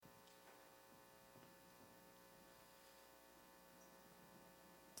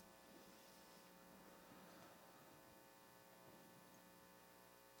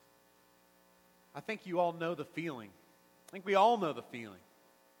I think you all know the feeling. I think we all know the feeling.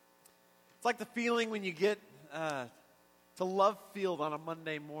 It's like the feeling when you get to Love Field on a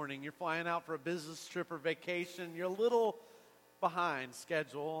Monday morning. You're flying out for a business trip or vacation. You're a little behind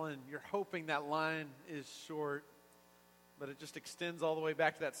schedule, and you're hoping that line is short, but it just extends all the way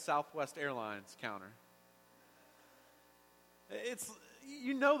back to that Southwest Airlines counter.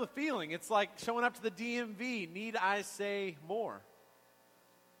 You know the feeling. It's like showing up to the DMV. Need I say more?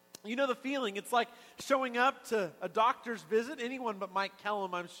 You know the feeling. It's like showing up to a doctor's visit, anyone but Mike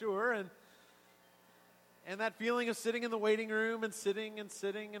Kellum, I'm sure, and that feeling of sitting in the waiting room and sitting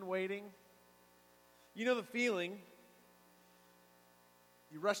and waiting. You know the feeling.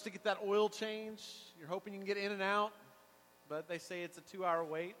 You rush to get that oil change. You're hoping you can get in and out, but they say it's a 2-hour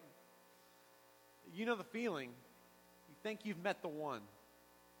wait. You know the feeling. You think you've met the one,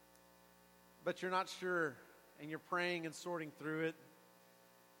 but you're not sure, and you're praying and sorting through it.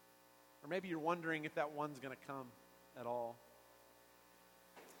 Or maybe you're wondering if that one's going to come at all.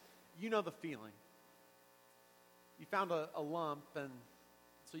 You know the feeling. You found a lump, and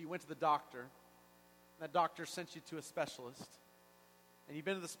so you went to the doctor. That doctor sent you to a specialist. And you've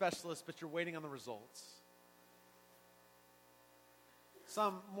been to the specialist, but you're waiting on the results.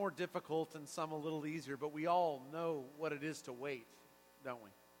 Some more difficult and some a little easier, but we all know what it is to wait, don't we?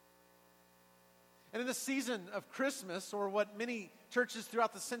 And in the season of Christmas, or what many churches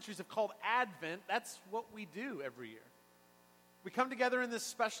throughout the centuries have called Advent, that's what we do every year. We come together in this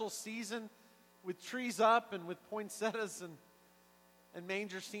special season with trees up and with poinsettias and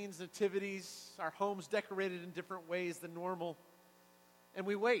manger scenes, nativities, our homes decorated in different ways than normal. And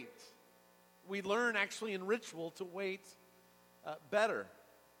we wait. We learn actually in ritual to wait better.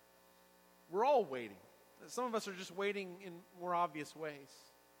 We're all waiting. Some of us are just waiting in more obvious ways.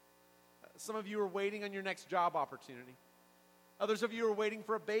 Some of you are waiting on your next job opportunity. Others of you are waiting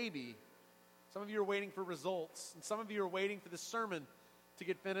for a baby. Some of you are waiting for results. And some of you are waiting for this sermon to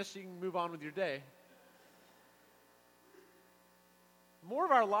get finished so you can move on with your day. More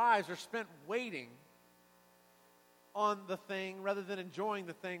of our lives are spent waiting on the thing rather than enjoying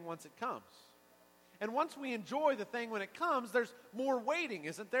the thing once it comes. And once we enjoy the thing when it comes, there's more waiting,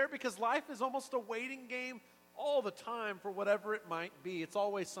 isn't there? Because life is almost a waiting game all the time for whatever it might be. It's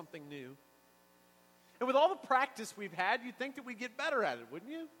always something new. And with all the practice we've had, you'd think that we'd get better at it,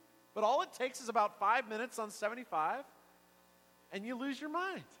 wouldn't you? But all it takes is about 5 minutes on 75, and you lose your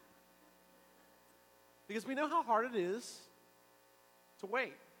mind. Because we know how hard it is to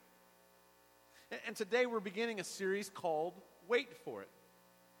wait. And today we're beginning a series called Wait For It.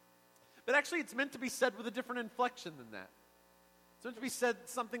 But actually it's meant to be said with a different inflection than that. It's meant to be said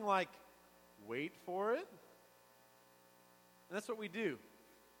something like, wait for it. And that's what we do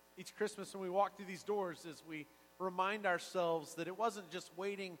each Christmas when we walk through these doors, is we remind ourselves that it wasn't just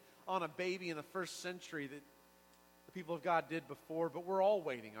waiting on a baby in the first century that the people of God did before, but we're all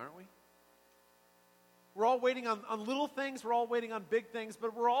waiting, aren't we? We're all waiting on little things, we're all waiting on big things,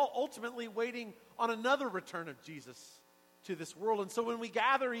 but we're all ultimately waiting on another return of Jesus to this world. And so when we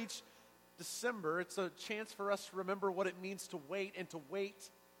gather each December, it's a chance for us to remember what it means to wait and to wait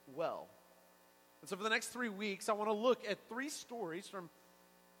well. And so for the next 3 weeks, I want to look at 3 stories from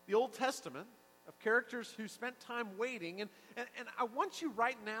the Old Testament of characters who spent time waiting. And I want you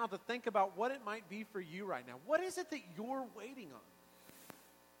right now to think about what it might be for you right now. What is it that you're waiting on?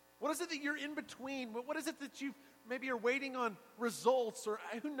 What is it that you're in between? What is it that you maybe are waiting on results, or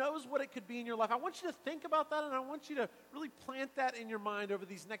who knows what it could be in your life? I want you to think about that, and I want you to really plant that in your mind over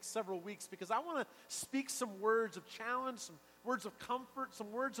these next several weeks, because I want to speak some words of challenge, some words of comfort,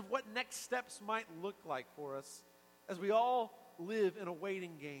 some words of what next steps might look like for us as we all live in a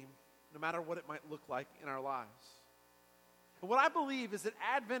waiting game, no matter what it might look like in our lives. And what I believe is that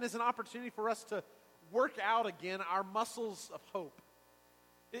Advent is an opportunity for us to work out again our muscles of hope.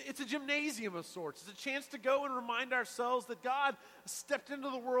 It's a gymnasium of sorts. It's a chance to go and remind ourselves that God stepped into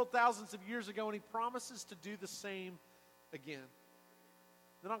the world thousands of years ago, and He promises to do the same again.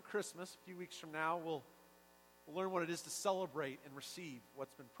 Then on Christmas, a few weeks from now, we'll learn what it is to celebrate and receive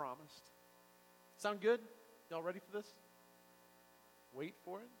what's been promised. Sound good? Y'all ready for this? Wait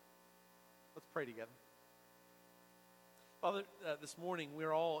for it? Let's pray together. Father, this morning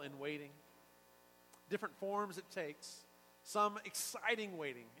we're all in waiting. Different forms it takes. Some exciting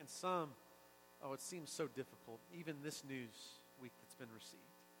waiting, and some, it seems so difficult, even this news week that's been received.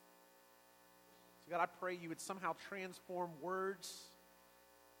 So God, I pray you would somehow transform words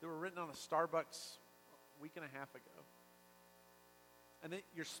that were written on a Starbucks a week and a half ago, and that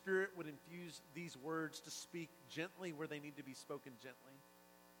your Spirit would infuse these words to speak gently where they need to be spoken gently,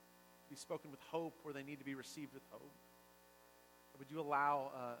 be spoken with hope where they need to be received with hope. Would you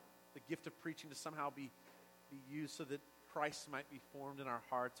allow the gift of preaching to somehow be used so that Christ might be formed in our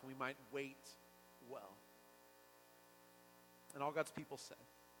hearts and we might wait well. And all God's people said,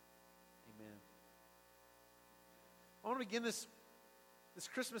 amen. I want to begin this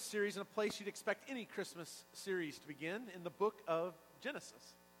Christmas series in a place you'd expect any Christmas series to begin, in the book of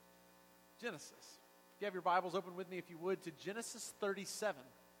Genesis. Genesis. If you have your Bibles, open with me, if you would, to Genesis 37.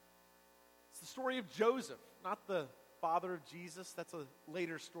 It's the story of Joseph, not the father of Jesus. That's a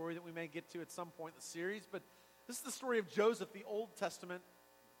later story that we may get to at some point in the series. But this is the story of Joseph, the Old Testament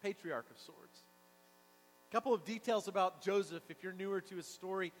patriarch of sorts. A couple of details about Joseph, if you're newer to his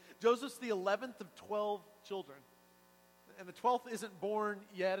story. Joseph's the 11th of 12 children. And the 12th isn't born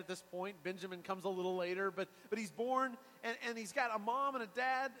yet at this point. Benjamin comes a little later, but he's born, and he's got a mom and a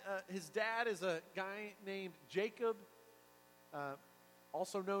dad. His dad is a guy named Jacob,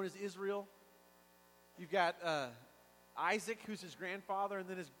 also known as Israel. You've got Isaac, who's his grandfather, and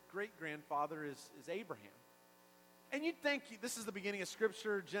then his great-grandfather is Abraham. And you'd think this is the beginning of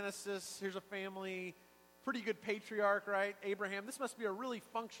Scripture, Genesis, here's a family, pretty good patriarch, right? Abraham. This must be a really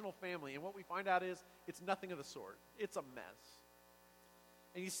functional family. And what we find out is it's nothing of the sort. It's a mess.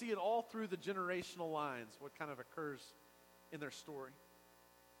 And you see it all through the generational lines, what kind of occurs in their story.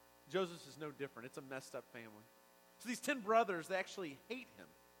 Joseph is no different. It's a messed up family. So these 10 brothers, they actually hate him,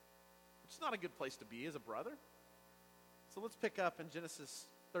 which is not a good place to be as a brother. So let's pick up in Genesis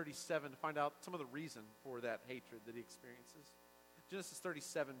 37 to find out some of the reason for that hatred that he experiences. Genesis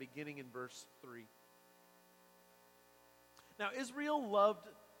 37, beginning in verse 3. Now, Israel loved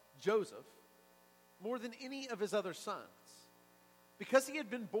Joseph more than any of his other sons, because he had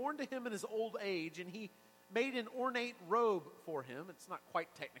been born to him in his old age, and he made an ornate robe for him. It's not quite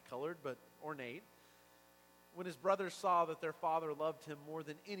technicolored, but ornate. When his brothers saw that their father loved him more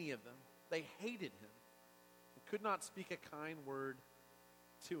than any of them, they hated him and could not speak a kind word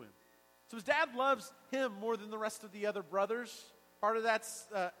to him. So his dad loves him more than the rest of the other brothers. Part of that's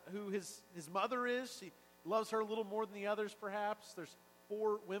who his mother is. He loves her a little more than the others, perhaps. There's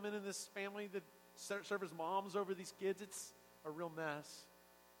 4 women in this family that serve as moms over these kids. It's a real mess.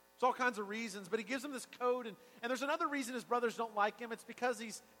 It's all kinds of reasons, but he gives them this code. And there's another reason his brothers don't like him. It's because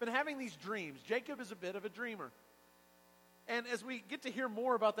he's been having these dreams. Jacob is a bit of a dreamer. And as we get to hear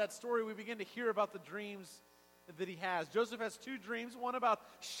more about that story, we begin to hear about the dreams that he has. Joseph has 2 dreams, one about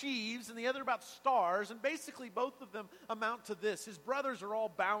sheaves and the other about stars. And basically both of them amount to this: his brothers are all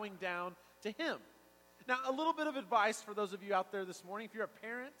bowing down to him. Now, a little bit of advice for those of you out there this morning. If you're a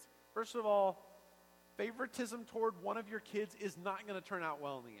parent, first of all, favoritism toward one of your kids is not going to turn out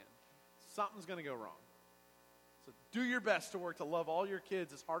well in the end. Something's going to go wrong. So do your best to work to love all your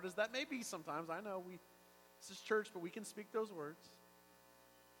kids, as hard as that may be sometimes. I know this is church, but we can speak those words.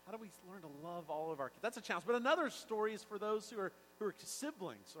 How do we learn to love all of our kids? That's a challenge. But another story is for those who are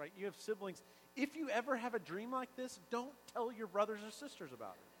siblings, right? You have siblings. If you ever have a dream like this, don't tell your brothers or sisters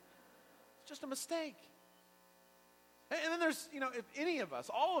about it. It's just a mistake. And then there's, if any of us,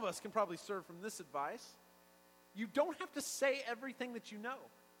 all of us can probably serve from this advice. You don't have to say everything that you know.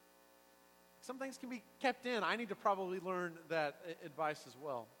 Some things can be kept in. I need to probably learn that advice as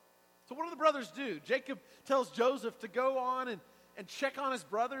well. So what do the brothers do? Jacob tells Joseph to go on and check on his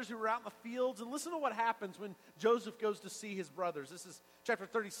brothers who are out in the fields. And listen to what happens when Joseph goes to see his brothers. This is chapter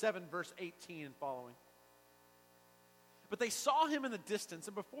 37, verse 18 and following. But they saw him in the distance,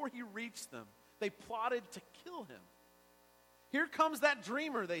 and before he reached them, they plotted to kill him. Here comes that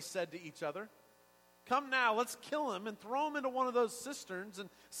dreamer, they said to each other. Come now, let's kill him and throw him into one of those cisterns and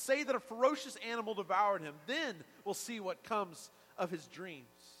say that a ferocious animal devoured him. Then we'll see what comes of his dreams.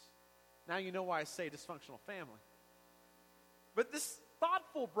 Now you know why I say dysfunctional family. But this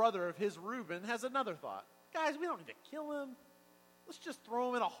thoughtful brother of his, Reuben, has another thought. Guys, we don't need to kill him. Let's just throw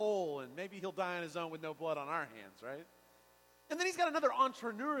him in a hole and maybe he'll die on his own with no blood on our hands, right? And then he's got another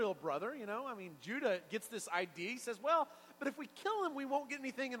entrepreneurial brother, Judah gets this idea. He says, well, but if we kill him, we won't get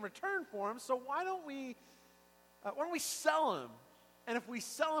anything in return for him, so why don't we sell him? And if we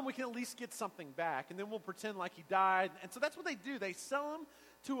sell him, we can at least get something back, and then we'll pretend like he died. And so that's what they do. They sell him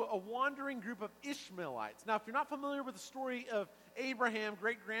to a wandering group of Ishmaelites. Now, if you're not familiar with the story of Abraham,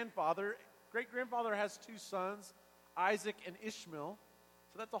 great-grandfather has 2 sons, Isaac and Ishmael.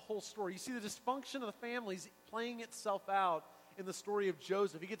 So that's the whole story. You see the dysfunction of the families playing itself out in the story of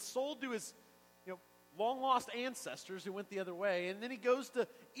Joseph. He gets sold to his long-lost ancestors who went the other way, and then he goes to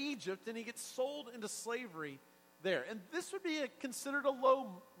Egypt, and he gets sold into slavery there. And this would be considered a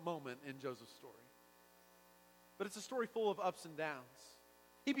low moment in Joseph's story. But it's a story full of ups and downs.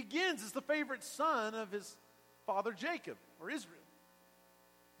 He begins as the favorite son of his father Jacob, or Israel.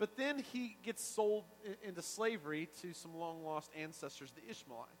 But then he gets sold into slavery to some long-lost ancestors, the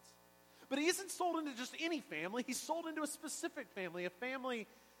Ishmaelites. But he isn't sold into just any family. He's sold into a specific family, a family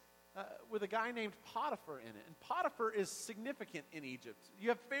with a guy named Potiphar in it. And Potiphar is significant in Egypt. You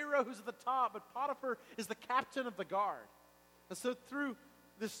have Pharaoh who's at the top, but Potiphar is the captain of the guard. And so through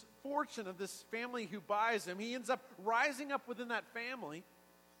this fortune of this family who buys him, he ends up rising up within that family,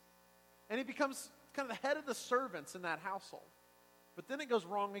 and he becomes kind of the head of the servants in that household. But then it goes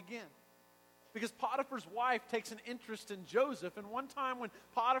wrong again, because Potiphar's wife takes an interest in Joseph, and one time when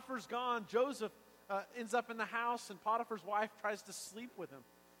Potiphar's gone, Joseph ends up in the house, and Potiphar's wife tries to sleep with him.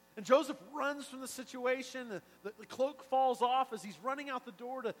 And Joseph runs from the situation. The cloak falls off as he's running out the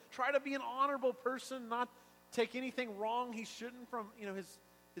door to try to be an honorable person, not take anything wrong he shouldn't from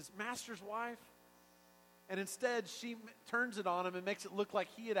his master's wife. And instead, she turns it on him and makes it look like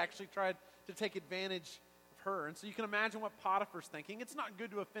he had actually tried to take advantage of her. And so you can imagine what Potiphar's thinking. It's not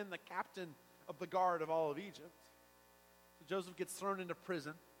good to offend the captain of the guard of all of Egypt. So Joseph gets thrown into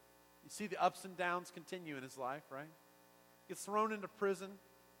prison. You see the ups and downs continue in his life, right? Gets thrown into prison.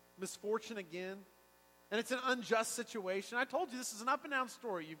 Misfortune again. And it's an unjust situation. I told you this is an up and down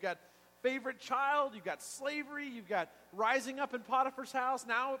story. You've got favorite child, you've got slavery, you've got rising up in Potiphar's house,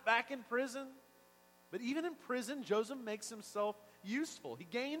 now back in prison. But even in prison, Joseph makes himself useful. He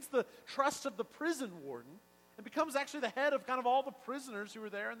gains the trust of the prison warden and becomes actually the head of kind of all the prisoners who are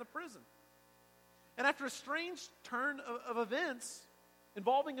there in the prison. And after a strange turn of events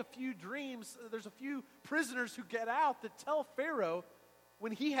involving a few dreams, there's a few prisoners who get out that tell Pharaoh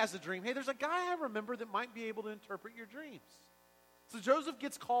when he has a dream, hey, there's a guy I remember that might be able to interpret your dreams. So Joseph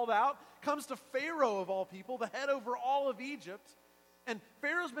gets called out, comes to Pharaoh of all people, the head over all of Egypt, and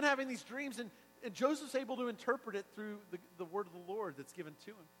Pharaoh's been having these dreams, and Joseph's able to interpret it through the word of the Lord that's given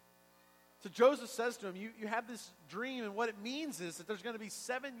to him. So Joseph says to him, you have this dream, and what it means is that there's going to be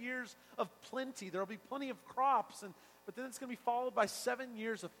 7 years of plenty. There will be plenty of crops, but then it's going to be followed by 7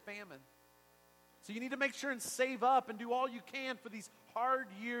 years of famine. So you need to make sure and save up and do all you can for these hard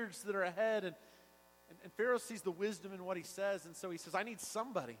years that are ahead. And Pharaoh sees the wisdom in what he says, and so he says, I need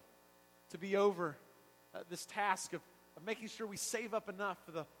somebody to be over this task of making sure we save up enough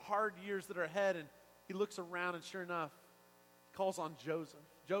for the hard years that are ahead. And he looks around, and sure enough, he calls on Joseph.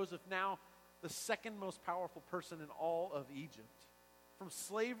 Joseph, now the second most powerful person in all of Egypt. From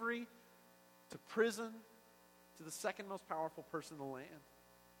slavery to prison to the second most powerful person in the land.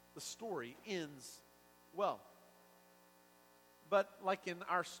 The story ends well. But like in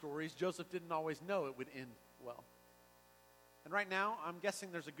our stories, Joseph didn't always know it would end well. And right now, I'm guessing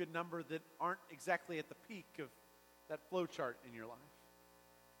there's a good number that aren't exactly at the peak of that flow chart in your life.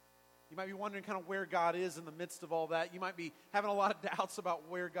 You might be wondering kind of where God is in the midst of all that. You might be having a lot of doubts about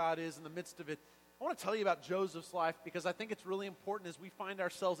where God is in the midst of it. I want to tell you about Joseph's life because I think it's really important as we find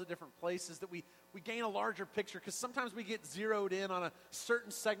ourselves at different places that we gain a larger picture, because sometimes we get zeroed in on a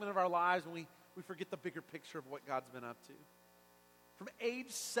certain segment of our lives and we forget the bigger picture of what God's been up to. From age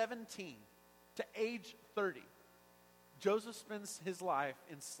 17 to age 30, Joseph spends his life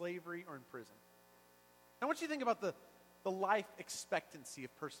in slavery or in prison. I want you to think about the life expectancy of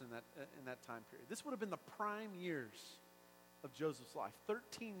a person in that time period. This would have been the prime years of Joseph's life.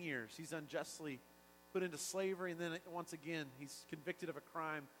 13 years he's unjustly put into slavery, and then once again he's convicted of a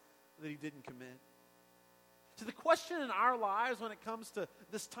crime that he didn't commit. So the question in our lives when it comes to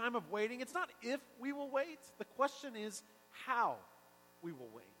this time of waiting, it's not if we will wait. The question is how we will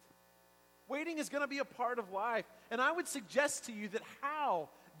wait. Waiting is going to be a part of life. And I would suggest to you that how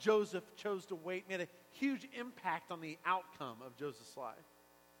Joseph chose to wait made a huge impact on the outcome of Joseph's life.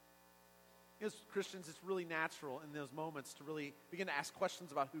 As Christians, it's really natural in those moments to really begin to ask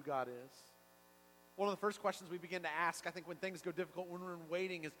questions about who God is. One of the first questions we begin to ask, I think, when things go difficult, when we're in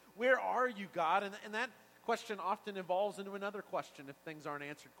waiting, is, where are you, God? And that question often evolves into another question if things aren't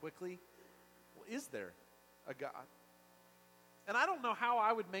answered quickly. Well, is there a God? And I don't know how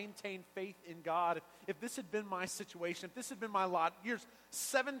I would maintain faith in God if this had been my situation, if this had been my lot. Years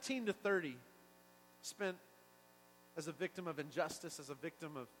 17 to 30 spent as a victim of injustice, as a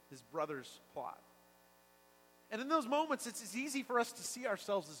victim of his brother's plot. And in those moments, it's easy for us to see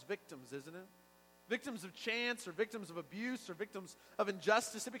ourselves as victims, isn't it? Victims of chance, or victims of abuse, or victims of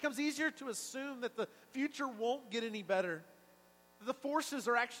injustice. It becomes easier to assume that the future won't get any better, that the forces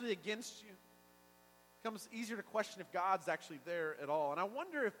are actually against you. It becomes easier to question if God's actually there at all. And I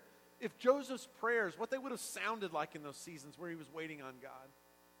wonder if Joseph's prayers, what they would have sounded like in those seasons where he was waiting on God.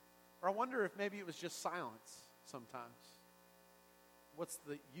 Or I wonder if maybe it was just silence sometimes. What's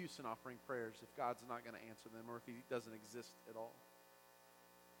the use in offering prayers if God's not going to answer them, or if he doesn't exist at all?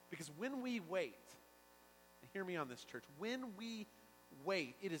 Because when we wait, and hear me on this, church, when we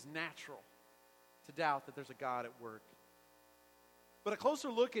wait, it is natural to doubt that there's a God at work. But a closer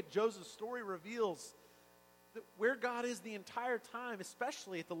look at Joseph's story reveals that where God is the entire time,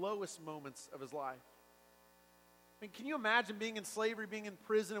 especially at the lowest moments of his life. I mean, can you imagine being in slavery, being in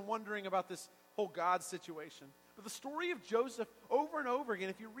prison, and wondering about this whole God situation? But the story of Joseph over and over again,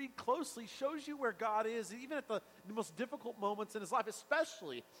 if you read closely, shows you where God is, even at the most difficult moments in his life,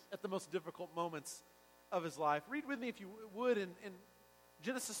 especially at the most difficult moments of his life. Read with me, if you would, in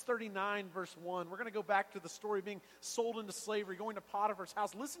Genesis 39, verse 1. We're going to go back to the story of being sold into slavery, going to Potiphar's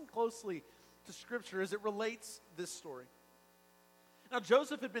house. Listen closely to Scripture as it relates this story. Now,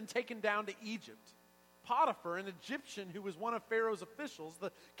 Joseph had been taken down to Egypt. Potiphar, an Egyptian who was one of Pharaoh's officials,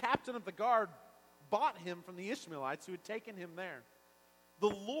 the captain of the guard, bought him from the Ishmaelites who had taken him there. The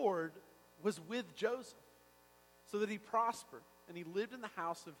Lord was with Joseph so that he prospered, and he lived in the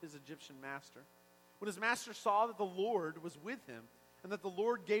house of his Egyptian master. When his master saw that the Lord was with him and that the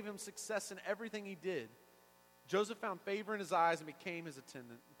Lord gave him success in everything he did, Joseph found favor in his eyes and became his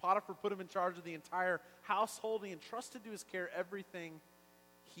attendant. Potiphar put him in charge of the entire household. He entrusted to his care everything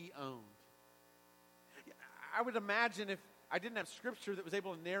he owned. I would imagine if I didn't have Scripture that was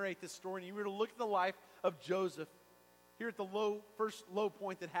able to narrate this story, and you were to look at the life of Joseph here at the first low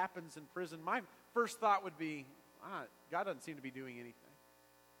point that happens in prison, my first thought would be, God doesn't seem to be doing anything.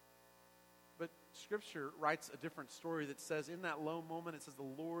 But Scripture writes a different story that says in that low moment, it says the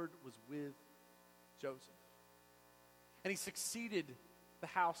Lord was with Joseph. And he succeeded the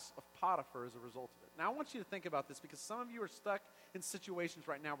house of Potiphar as a result of it. Now I want you to think about this, because some of you are stuck in situations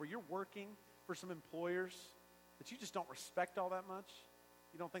right now where you're working for some employers that you just don't respect all that much.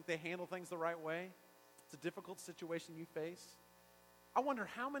 You don't think they handle things the right way. It's a difficult situation you face. I wonder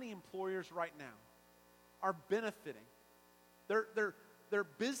how many employers right now are benefiting. Their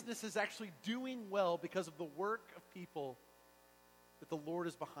business is actually doing well because of the work of people that the Lord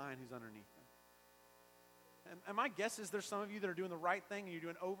is behind, who's underneath them. And my guess is there's some of you that are doing the right thing, and you're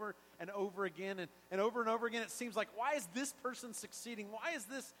doing over and over again, and over and over again. It seems like, why is this person succeeding? Why is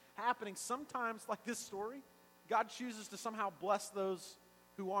this happening? Sometimes, like this story, God chooses to somehow bless those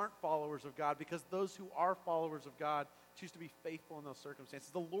who aren't followers of God, because those who are followers of God choose to be faithful in those circumstances.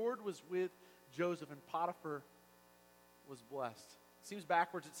 The Lord was with Joseph, and Potiphar was blessed. It seems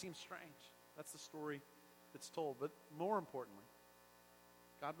backwards. It seems strange. That's the story that's told. But more importantly,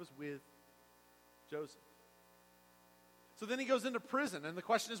 God was with Joseph. So then he goes into prison, and the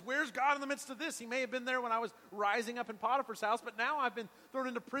question is, where's God in the midst of this? He may have been there when I was rising up in Potiphar's house, but now I've been thrown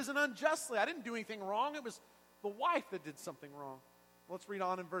into prison unjustly. I didn't do anything wrong. It was the wife that did something wrong. Let's read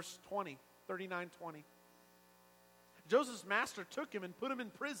on in verse 20, 39:20. Joseph's master took him and put him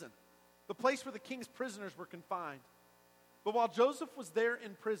in prison, the place where the king's prisoners were confined. But while Joseph was there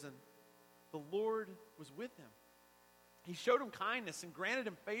in prison, the Lord was with him. He showed him kindness and granted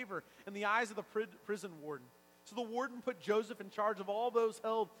him favor in the eyes of the prison warden. So the warden put Joseph in charge of all those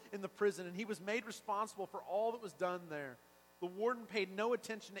held in the prison, and he was made responsible for all that was done there. The warden paid no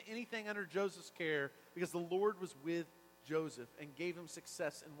attention to anything under Joseph's care, because the Lord was with Joseph and gave him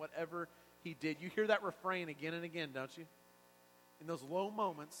success in whatever he did. You hear that refrain again and again, don't you? In those low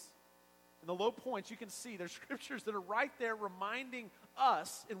moments, in the low points, you can see there's scriptures that are right there reminding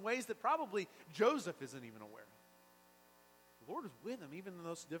us in ways that probably Joseph isn't even aware of. The Lord was with him even in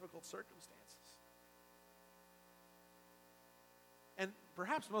those difficult circumstances. And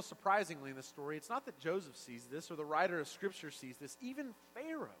perhaps most surprisingly in this story, it's not that Joseph sees this or the writer of Scripture sees this. Even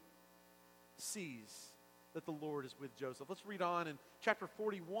Pharaoh sees that the Lord is with Joseph. Let's read on in chapter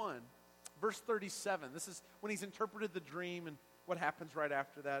 41, verse 37. This is when he's interpreted the dream and what happens right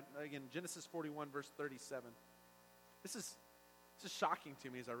after that. Again, Genesis 41, verse 37. This is shocking to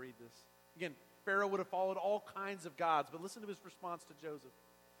me as I read this. Again, Pharaoh would have followed all kinds of gods, but listen to his response to Joseph.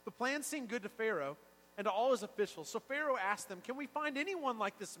 The plan seemed good to Pharaoh and to all his officials. So Pharaoh asked them, "Can we find anyone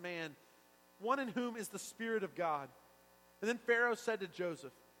like this man, one in whom is the Spirit of God?" And then Pharaoh said to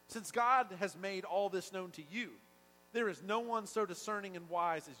Joseph, "Since God has made all this known to you, there is no one so discerning and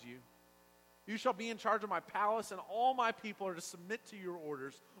wise as you. You shall be in charge of my palace, and all my people are to submit to your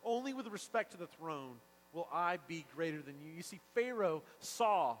orders. Only with respect to the throne will I be greater than you." You see, Pharaoh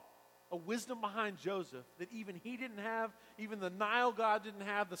saw a wisdom behind Joseph that even he didn't have, even the Nile god didn't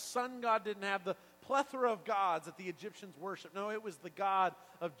have, the sun god didn't have, the plethora of gods that the Egyptians worshiped. No, it was the God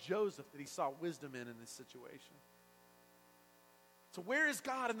of Joseph that he saw wisdom in this situation. So where is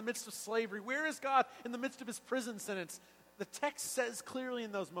God in the midst of slavery? Where is God in the midst of his prison sentence? The text says clearly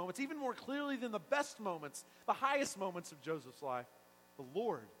in those moments, even more clearly than the best moments, the highest moments of Joseph's life, the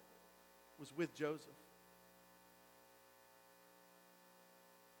Lord was with Joseph.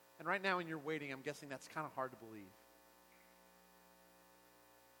 And right now in your waiting, I'm guessing that's kind of hard to believe.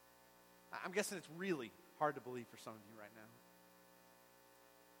 I'm guessing it's really hard to believe for some of you right now.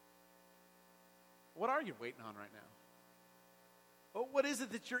 What are you waiting on right now? What is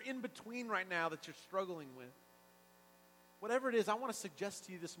it that you're in between right now that you're struggling with? Whatever it is, I want to suggest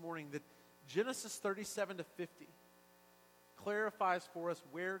to you this morning that Genesis 37 to 50 clarifies for us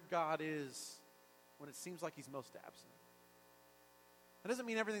where God is when it seems like he's most absent. That doesn't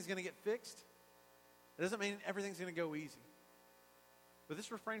mean everything's going to get fixed. It doesn't mean everything's going to go easy. But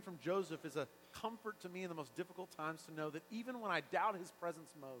this refrain from Joseph is a comfort to me in the most difficult times to know that even when I doubt his presence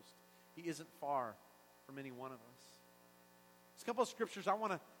most, he isn't far from any one of us. There's a couple of scriptures I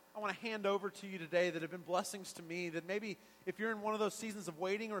want to hand over to you today that have been blessings to me, that maybe if you're in one of those seasons of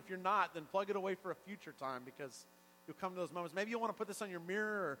waiting, or if you're not, then plug it away for a future time, because you'll come to those moments. Maybe you'll want to put this on your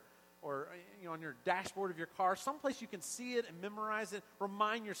mirror or on your dashboard of your car, someplace you can see it and memorize it.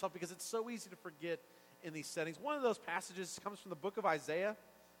 Remind yourself, because it's so easy to forget in these settings. One of those passages comes from the book of Isaiah,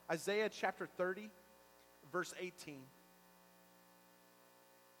 Isaiah chapter 30, verse 18.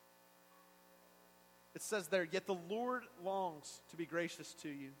 It says there, "Yet the Lord longs to be gracious to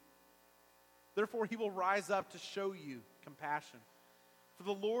you. Therefore he will rise up to show you compassion. For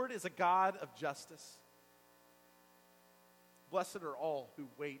the Lord is a God of justice. Blessed are all who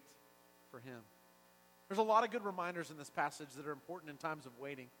wait for him." There's a lot of good reminders in this passage that are important in times of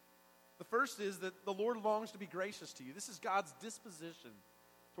waiting. The first is that the Lord longs to be gracious to you. This is God's disposition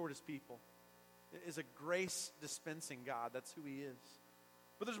toward his people. It is a grace dispensing God. That's who he is.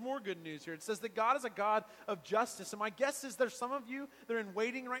 But there's more good news here. It says that God is a God of justice. And my guess is there's some of you that are in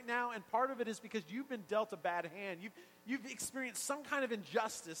waiting right now, and part of it is because you've been dealt a bad hand. You've experienced some kind of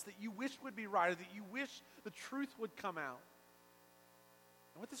injustice that you wish would be right, or that you wish the truth would come out.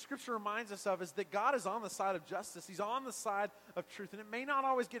 And what the scripture reminds us of is that God is on the side of justice. He's on the side of truth. And it may not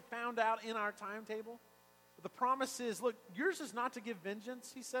always get found out in our timetable. But the promise is, look, yours is not to give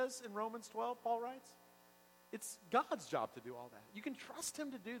vengeance, he says in Romans 12, Paul writes. It's God's job to do all that. You can trust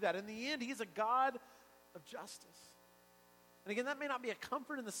him to do that. In the end, he's a God of justice. And again, that may not be a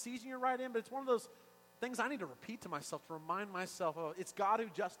comfort in the season you're right in, but it's one of those things I need to repeat to myself, to remind myself of. It's God who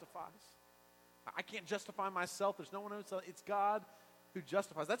justifies. I can't justify myself. There's no one else. It's God who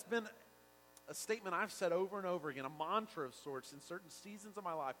justifies. That's been a statement I've said over and over again, a mantra of sorts in certain seasons of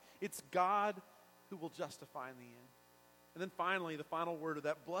my life. It's God who will justify in the end. And then finally, the final word of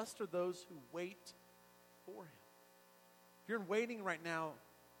that, blessed are those who wait for him. If you're in waiting right now,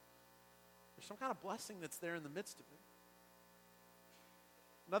 there's some kind of blessing that's there in the midst of it.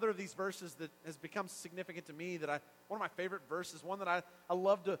 Another of these verses that has become significant to me, one of my favorite verses, one that I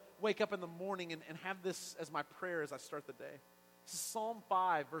love to wake up in the morning and have this as my prayer as I start the day. This is Psalm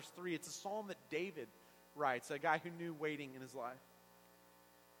 5, verse 3. It's a psalm that David writes, a guy who knew waiting in his life.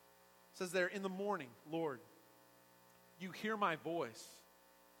 It says there, "In the morning, Lord, you hear my voice.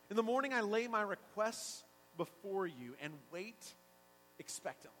 In the morning I lay my requests before you and wait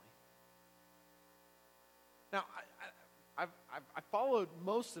expectantly." Now, I've followed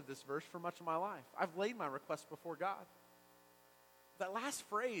most of this verse for much of my life. I've laid my requests before God. That last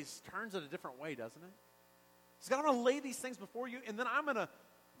phrase turns it a different way, doesn't it? He's God, I'm going to lay these things before you, and then I'm going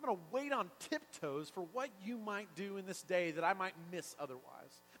to wait on tiptoes for what you might do in this day that I might miss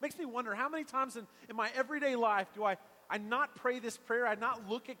otherwise. It makes me wonder how many times in my everyday life do I not pray this prayer, I not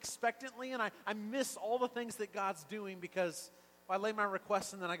look expectantly, and I miss all the things that God's doing because I lay my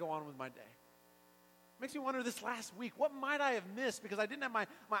requests and then I go on with my day. It makes me wonder this last week, what might I have missed because I didn't have my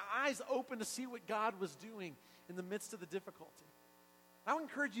eyes open to see what God was doing in the midst of the difficulty. I would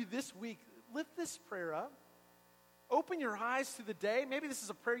encourage you this week, lift this prayer up. Open your eyes through the day. Maybe this is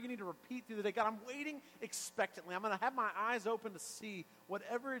a prayer you need to repeat through the day. God, I'm waiting expectantly. I'm going to have my eyes open to see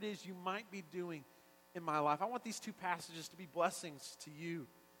whatever it is you might be doing in my life. I want these two passages to be blessings to you.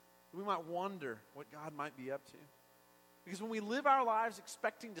 We might wonder what God might be up to. Because when we live our lives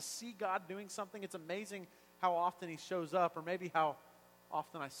expecting to see God doing something, it's amazing how often he shows up, or maybe how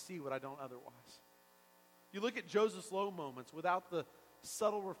often I see what I don't otherwise. You look at Joseph's low moments without the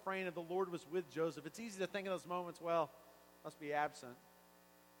subtle refrain of the Lord was with Joseph. It's easy to think in those moments, well, must be absent.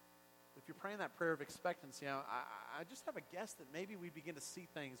 But if you're praying that prayer of expectancy, I just have a guess that maybe we begin to see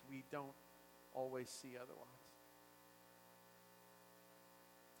things we don't always see otherwise.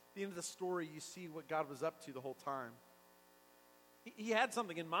 At the end of the story, you see what God was up to the whole time. He had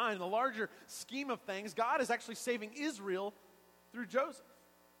something in mind. In the larger scheme of things, God is actually saving Israel through Joseph.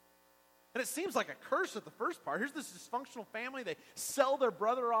 And it seems like a curse at the first part. Here's this dysfunctional family. They sell their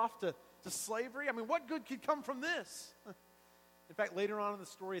brother off to slavery. I mean, what good could come from this? In fact, later on in the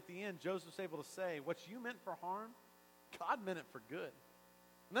story at the end, Joseph's able to say, what you meant for harm, God meant it for good.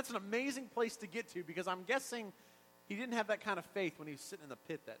 And that's an amazing place to get to, because I'm guessing he didn't have that kind of faith when he was sitting in the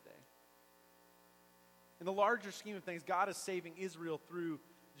pit that day. In the larger scheme of things, God is saving Israel through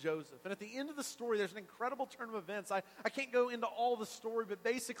Joseph. And at the end of the story, there's an incredible turn of events. I can't go into all the story, but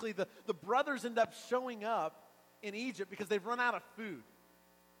basically the brothers end up showing up in Egypt because they've run out of food.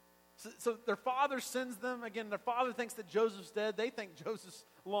 So their father sends them. Again, their father thinks that Joseph's dead. They think Joseph's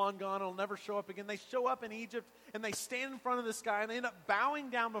long gone. He'll never show up again. They show up in Egypt, and they stand in front of this guy, and they end up bowing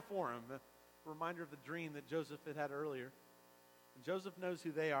down before him. A reminder of the dream that Joseph had earlier. And Joseph knows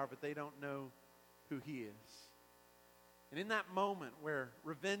who they are, but they don't know who he is. And in that moment where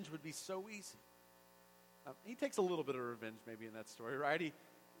revenge would be so easy, he takes a little bit of revenge maybe in that story, right? He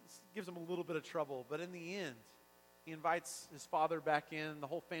gives him a little bit of trouble, but in the end, he invites his father back in. The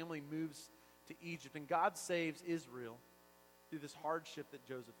whole family moves to Egypt, and God saves Israel through this hardship that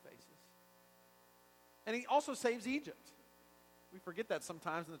Joseph faces. And he also saves Egypt. We forget that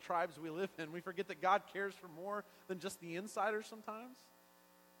sometimes in the tribes we live in. We forget that God cares for more than just the insiders sometimes.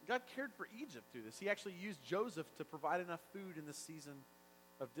 God cared for Egypt through this. He actually used Joseph to provide enough food in this season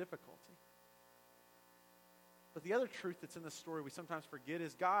of difficulty. But the other truth that's in this story we sometimes forget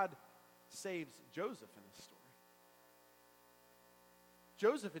is God saves Joseph in this story.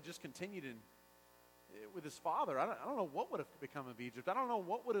 Joseph had just continued with his father. I don't know what would have become of Egypt. I don't know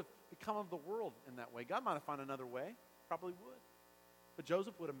what would have become of the world in that way. God might have found another way. Probably would. But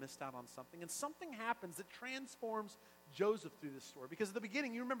Joseph would have missed out on something. And something happens that transforms Joseph through this story. Because at the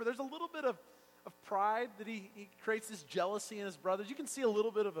beginning, you remember, there's a little bit of pride that he creates this jealousy in his brothers. You can see a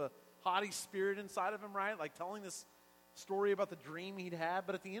little bit of a haughty spirit inside of him, right? Like telling this story about the dream he'd had.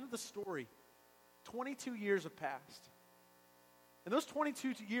 But at the end of the story, 22 years have passed. And those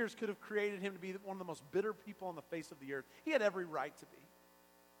 22 years could have created him to be one of the most bitter people on the face of the earth. He had every right to be.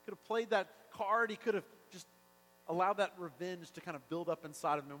 Could have played that card. He could have just allowed that revenge to kind of build up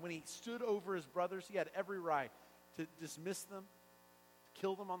inside of him. And when he stood over his brothers, he had every right to dismiss them, to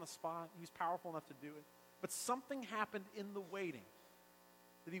kill them on the spot. He was powerful enough to do it. But something happened in the waiting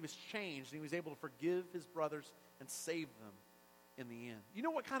that he was changed and he was able to forgive his brothers and save them in the end. You know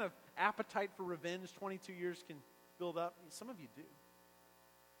what kind of appetite for revenge 22 years can build up? Some of you do.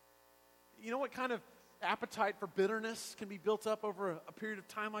 You know what kind of appetite for bitterness can be built up over a period of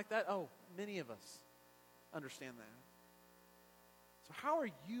time like that? Oh, many of us understand that. So how are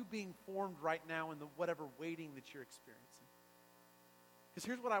you being formed right now in the whatever waiting that you're experiencing? Because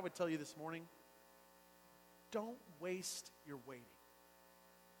here's what I would tell you this morning. Don't waste your waiting.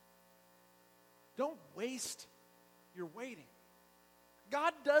 Don't waste your waiting.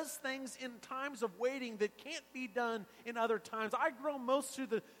 God does things in times of waiting that can't be done in other times. I grow most through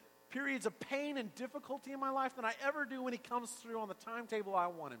the periods of pain and difficulty in my life than I ever do when he comes through on the timetable I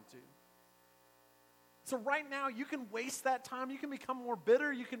want him to. So right now, you can waste that time. You can become more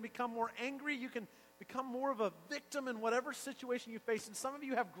bitter. You can become more angry. You can become more of a victim in whatever situation you face. And some of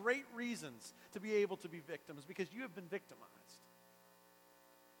you have great reasons to be able to be victims because you have been victimized.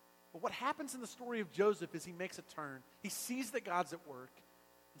 But what happens in the story of Joseph is he makes a turn. He sees that God's at work.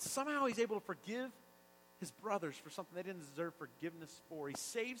 And somehow he's able to forgive his brothers for something they didn't deserve forgiveness for. He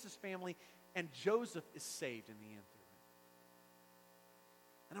saves his family, and Joseph is saved in the end through it.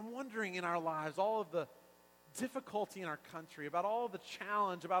 And I'm wondering in our lives, all of the difficulty in our country, about all of the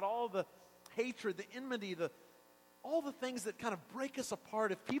challenge, about all of the hatred, the enmity, all the things that kind of break us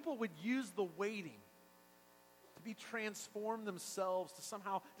apart, if people would use the waiting to be transformed themselves, to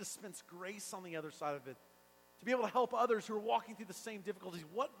somehow dispense grace on the other side of it, to be able to help others who are walking through the same difficulties,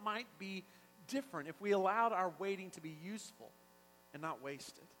 what might be different if we allowed our waiting to be useful and not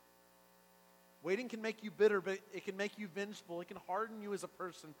wasted? Waiting can make you bitter, but it can make you vengeful. It can harden you as a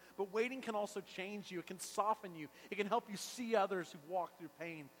person. But waiting can also change you. It can soften you. It can help you see others who've walked through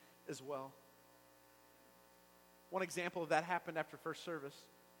pain as well. One example of that happened after first service.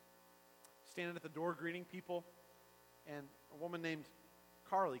 Standing at the door greeting people, and a woman named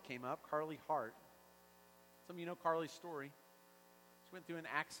Carly came up, Carly Hart. Some of you know Carly's story. She went through an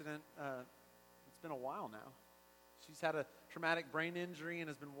accident. It's been a while now. She's had a traumatic brain injury and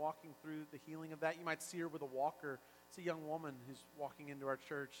has been walking through the healing of that. You might see her with a walker. It's a young woman who's walking into our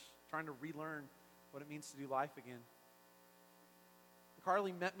church, trying to relearn what it means to do life again.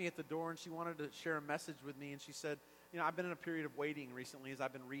 Carly met me at the door, and she wanted to share a message with me, and she said, I've been in a period of waiting recently as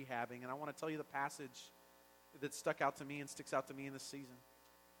I've been rehabbing, and I want to tell you the passage that stuck out to me and sticks out to me in this season.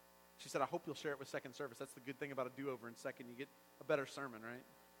 She said, I hope you'll share it with second service. That's the good thing about a do-over in second. You get a better sermon, right?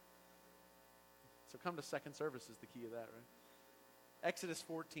 So come to second service is the key of that, right? Exodus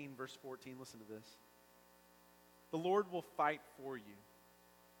 14, verse 14, listen to this. The Lord will fight for you.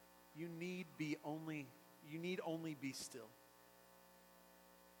 You need only be still.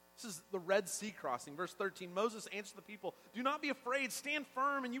 This is the Red Sea crossing. Verse 13, Moses answered the people, "Do not be afraid. Stand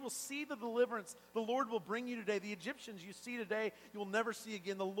firm, and you will see the deliverance the Lord will bring you today. The Egyptians you see today, you will never see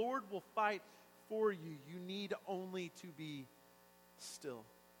again. The Lord will fight for you. You need only to be still."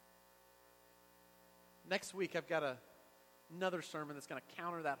 Next week, I've got another sermon that's going to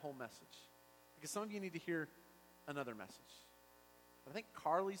counter that whole message. Because some of you need to hear another message. But I think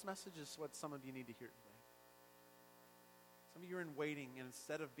Carly's message is what some of you need to hear today. Some of you are in waiting, and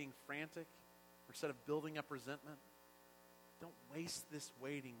instead of being frantic, or instead of building up resentment, don't waste this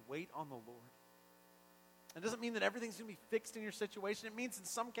waiting. Wait on the Lord. It doesn't mean that everything's going to be fixed in your situation. It means in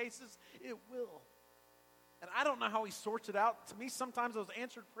some cases, it will. And I don't know how he sorts it out. To me, sometimes those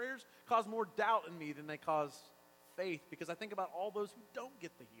answered prayers cause more doubt in me than they cause faith, because I think about all those who don't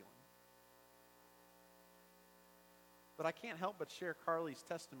get the healing. But I can't help but share Carly's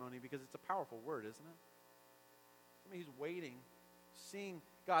testimony because it's a powerful word, isn't it? Somebody who's waiting, seeing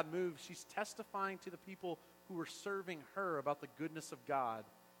God move. She's testifying to the people who are serving her about the goodness of God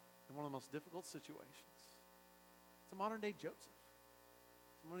in one of the most difficult situations. It's a modern-day Joseph.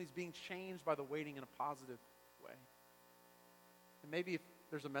 Someone who's being changed by the waiting in a positive way. And maybe if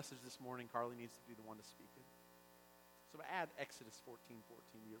there's a message this morning, Carly needs to be the one to speak it. So add Exodus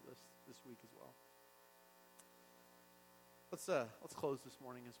 14:14 to your list this week as well. Let's close this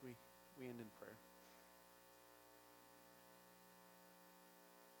morning as we end in prayer.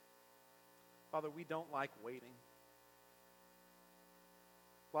 Father, we don't like waiting.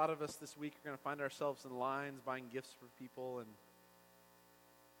 A lot of us this week are going to find ourselves in lines buying gifts for people, and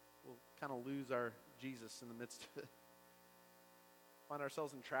we'll kind of lose our Jesus in the midst of it. Find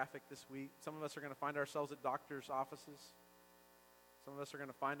ourselves in traffic this week. Some of us are going to find ourselves at doctors' offices. Some of us are going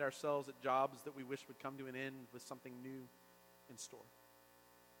to find ourselves at jobs that we wish would come to an end with something new in store.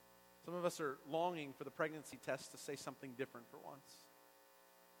 Some of us are longing for the pregnancy test to say something different for once.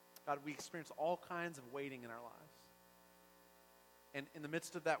 God, we experience all kinds of waiting in our lives. And in the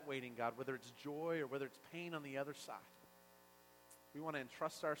midst of that waiting, God, whether it's joy or whether it's pain on the other side, we want to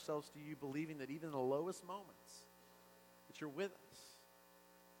entrust ourselves to you, believing that even in the lowest moments, that you're with us.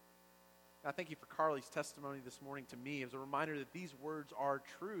 I thank you for Carly's testimony this morning to me as a reminder that these words are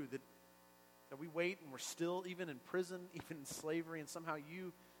true, that we wait and we're still even in prison, even in slavery, and somehow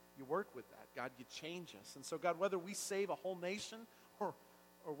you work with that. God, you change us. And so, God, whether we save a whole nation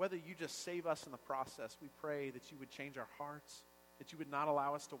or whether you just save us in the process, we pray that you would change our hearts, that you would not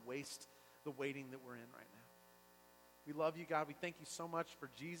allow us to waste the waiting that we're in right now. We love you, God. We thank you so much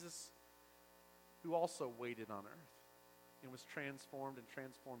for Jesus, who also waited on earth and was transformed and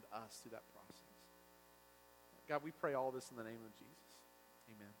transformed us through that process. God, we pray all this in the name of Jesus.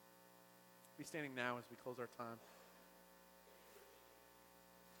 Amen. Be standing now as we close our time.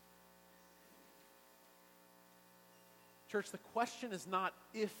 Church, the question is not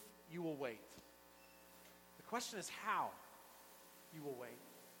if you will wait. The question is how you will wait.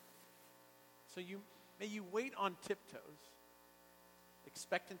 So may you wait on tiptoes,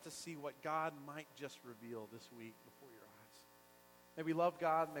 expectant to see what God might just reveal this week before your eyes. May we love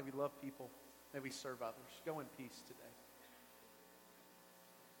God, may we love people, may we serve others. Go in peace today.